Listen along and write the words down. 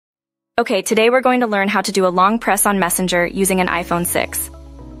Okay, today we're going to learn how to do a long press on Messenger using an iPhone 6.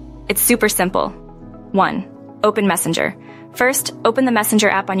 It's super simple. 1. Open Messenger. First, open the Messenger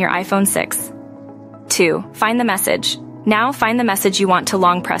app on your iPhone 6. 2. Find the message. Now find the message you want to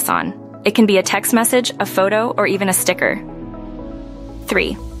long press on. It can be a text message, a photo, or even a sticker.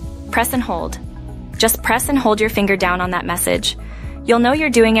 3. Press and hold. Just press and hold your finger down on that message. You'll know you're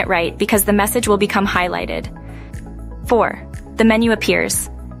doing it right because the message will become highlighted. 4. The menu appears.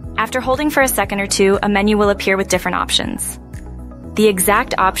 After holding for a second or two, a menu will appear with different options. The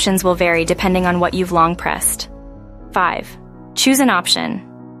exact options will vary depending on what you've long pressed. 5. Choose an option.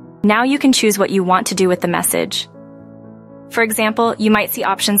 Now you can choose what you want to do with the message. For example, you might see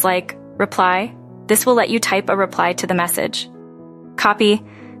options like Reply. This will let you type a reply to the message. Copy.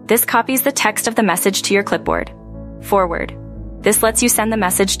 This copies the text of the message to your clipboard. Forward. This lets you send the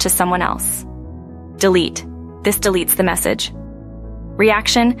message to someone else. Delete. This deletes the message.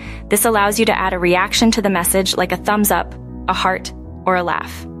 Reaction. This allows you to add a reaction to the message like a thumbs up, a heart, or a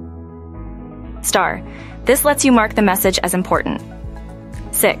laugh. Star. This lets you mark the message as important.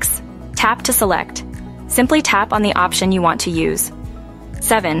 6. Tap to select. Simply tap on the option you want to use.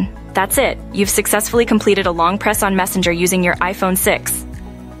 7. That's it. You've successfully completed a long press on Messenger using your iPhone 6.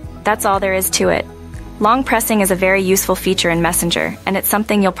 That's all there is to it. Long pressing is a very useful feature in Messenger, and it's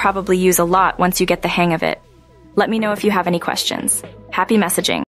something you'll probably use a lot once you get the hang of it. Let me know if you have any questions. Happy messaging!